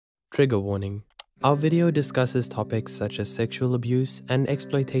Trigger warning. Our video discusses topics such as sexual abuse and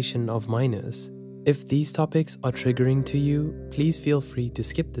exploitation of minors. If these topics are triggering to you, please feel free to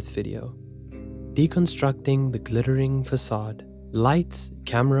skip this video. Deconstructing the glittering facade. Lights,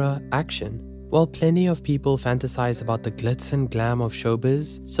 camera, action. While plenty of people fantasize about the glitz and glam of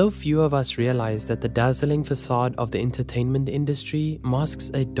showbiz, so few of us realize that the dazzling facade of the entertainment industry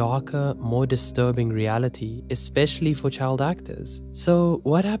masks a darker, more disturbing reality, especially for child actors. So,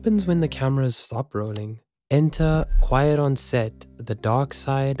 what happens when the cameras stop rolling? Enter Quiet on Set, the dark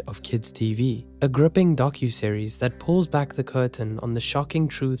side of kids' TV, a gripping docuseries that pulls back the curtain on the shocking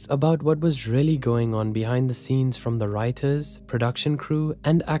truth about what was really going on behind the scenes from the writers, production crew,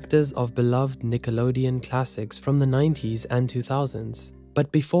 and actors of beloved Nickelodeon classics from the 90s and 2000s.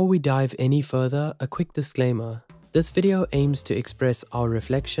 But before we dive any further, a quick disclaimer. This video aims to express our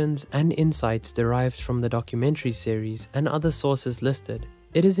reflections and insights derived from the documentary series and other sources listed.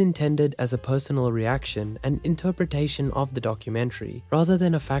 It is intended as a personal reaction and interpretation of the documentary, rather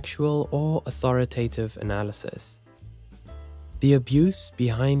than a factual or authoritative analysis. The abuse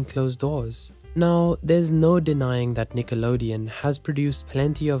behind closed doors. Now, there's no denying that Nickelodeon has produced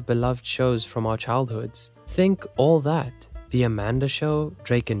plenty of beloved shows from our childhoods. Think All That, The Amanda Show,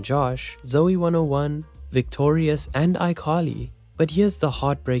 Drake and Josh, Zoe 101, Victorious, and iCarly. But here's the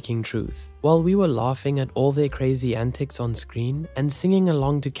heartbreaking truth. While we were laughing at all their crazy antics on screen and singing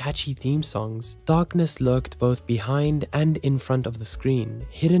along to catchy theme songs, darkness lurked both behind and in front of the screen,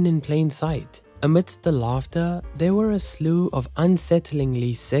 hidden in plain sight. Amidst the laughter, there were a slew of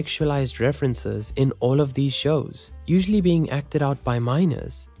unsettlingly sexualized references in all of these shows, usually being acted out by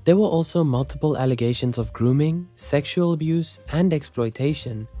minors. There were also multiple allegations of grooming, sexual abuse and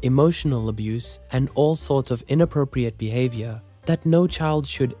exploitation, emotional abuse, and all sorts of inappropriate behavior that no child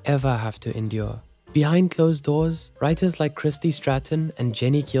should ever have to endure. Behind closed doors, writers like Christy Stratton and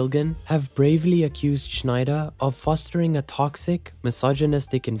Jenny Keelgan have bravely accused Schneider of fostering a toxic,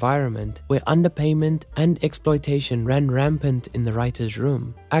 misogynistic environment where underpayment and exploitation ran rampant in the writer's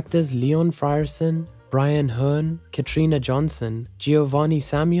room. Actors Leon Frierson, Brian Hearn, Katrina Johnson, Giovanni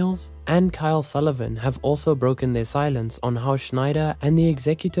Samuels, and Kyle Sullivan have also broken their silence on how Schneider and the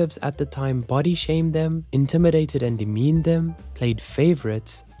executives at the time body-shamed them, intimidated and demeaned them, played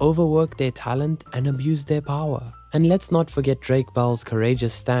favorites, overworked their talent, and abused their power. And let's not forget Drake Bell's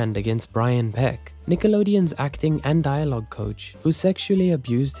courageous stand against Brian Peck, Nickelodeon's acting and dialogue coach, who sexually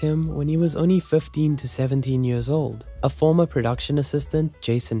abused him when he was only 15 to 17 years old. A former production assistant,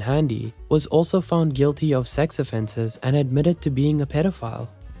 Jason Handy, was also found guilty of sex offenses and admitted to being a pedophile.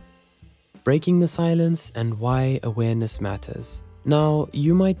 Breaking the silence and why awareness matters. Now,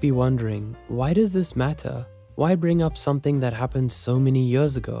 you might be wondering, why does this matter? Why bring up something that happened so many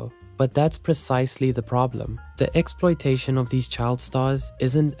years ago? But that's precisely the problem. The exploitation of these child stars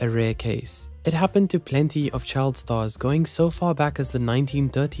isn't a rare case. It happened to plenty of child stars going so far back as the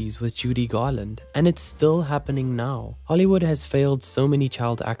 1930s with Judy Garland, and it's still happening now. Hollywood has failed so many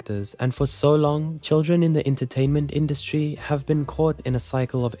child actors, and for so long, children in the entertainment industry have been caught in a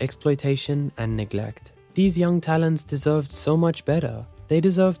cycle of exploitation and neglect. These young talents deserved so much better. They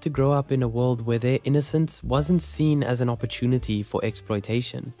deserved to grow up in a world where their innocence wasn't seen as an opportunity for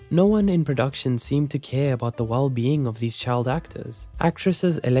exploitation. No one in production seemed to care about the well-being of these child actors.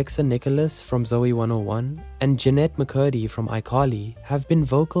 Actresses Alexa Nicholas from Zoe 101 and Jeanette McCurdy from iCarly have been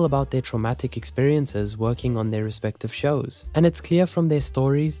vocal about their traumatic experiences working on their respective shows. And it's clear from their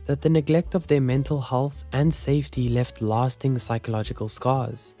stories that the neglect of their mental health and safety left lasting psychological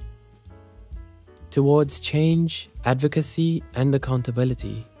scars. Towards change, advocacy, and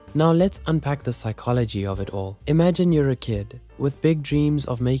accountability. Now let's unpack the psychology of it all. Imagine you're a kid with big dreams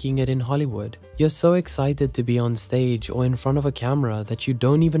of making it in Hollywood. You're so excited to be on stage or in front of a camera that you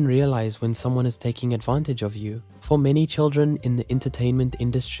don't even realize when someone is taking advantage of you. For many children in the entertainment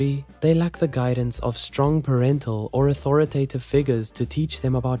industry, they lack the guidance of strong parental or authoritative figures to teach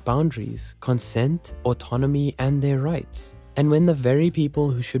them about boundaries, consent, autonomy, and their rights. And when the very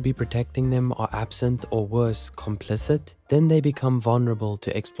people who should be protecting them are absent or worse, complicit, then they become vulnerable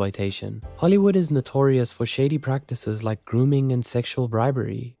to exploitation. Hollywood is notorious for shady practices like grooming and sexual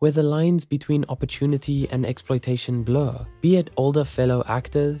bribery, where the lines between opportunity and exploitation blur. Be it older fellow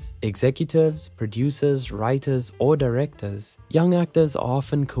actors, executives, producers, writers, or directors, young actors are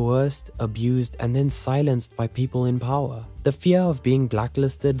often coerced, abused, and then silenced by people in power. The fear of being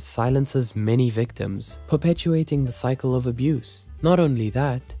blacklisted silences many victims, perpetuating the cycle of abuse. Not only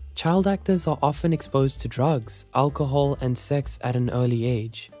that, child actors are often exposed to drugs, alcohol, and sex at an early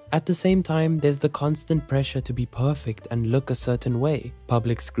age. At the same time, there's the constant pressure to be perfect and look a certain way,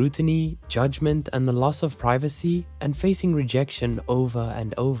 public scrutiny, judgment, and the loss of privacy, and facing rejection over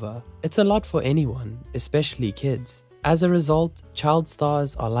and over. It's a lot for anyone, especially kids. As a result, child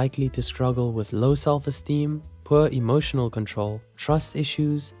stars are likely to struggle with low self-esteem, poor emotional control, trust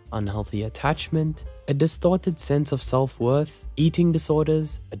issues, unhealthy attachment, a distorted sense of self-worth, eating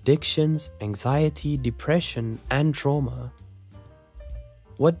disorders, addictions, anxiety, depression, and trauma.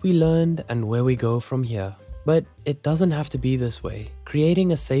 What we learned and where we go from here. But it doesn't have to be this way.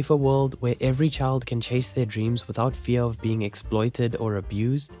 Creating a safer world where every child can chase their dreams without fear of being exploited or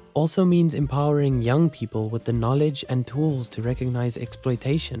abused also means empowering young people with the knowledge and tools to recognize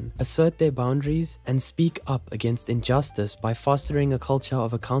exploitation, assert their boundaries, and speak up against injustice by fostering a culture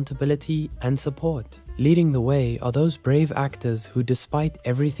of accountability and support. Leading the way are those brave actors who, despite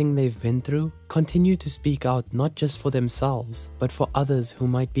everything they've been through, continue to speak out not just for themselves, but for others who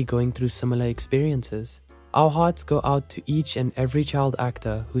might be going through similar experiences. Our hearts go out to each and every child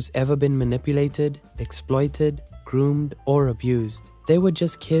actor who's ever been manipulated, exploited, groomed, or abused. They were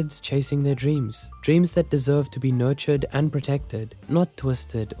just kids chasing their dreams. Dreams that deserve to be nurtured and protected, not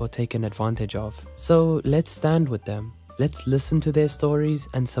twisted or taken advantage of. So let's stand with them. Let's listen to their stories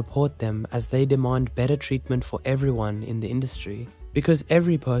and support them as they demand better treatment for everyone in the industry. Because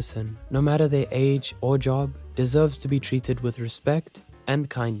every person, no matter their age or job, deserves to be treated with respect and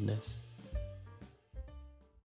kindness.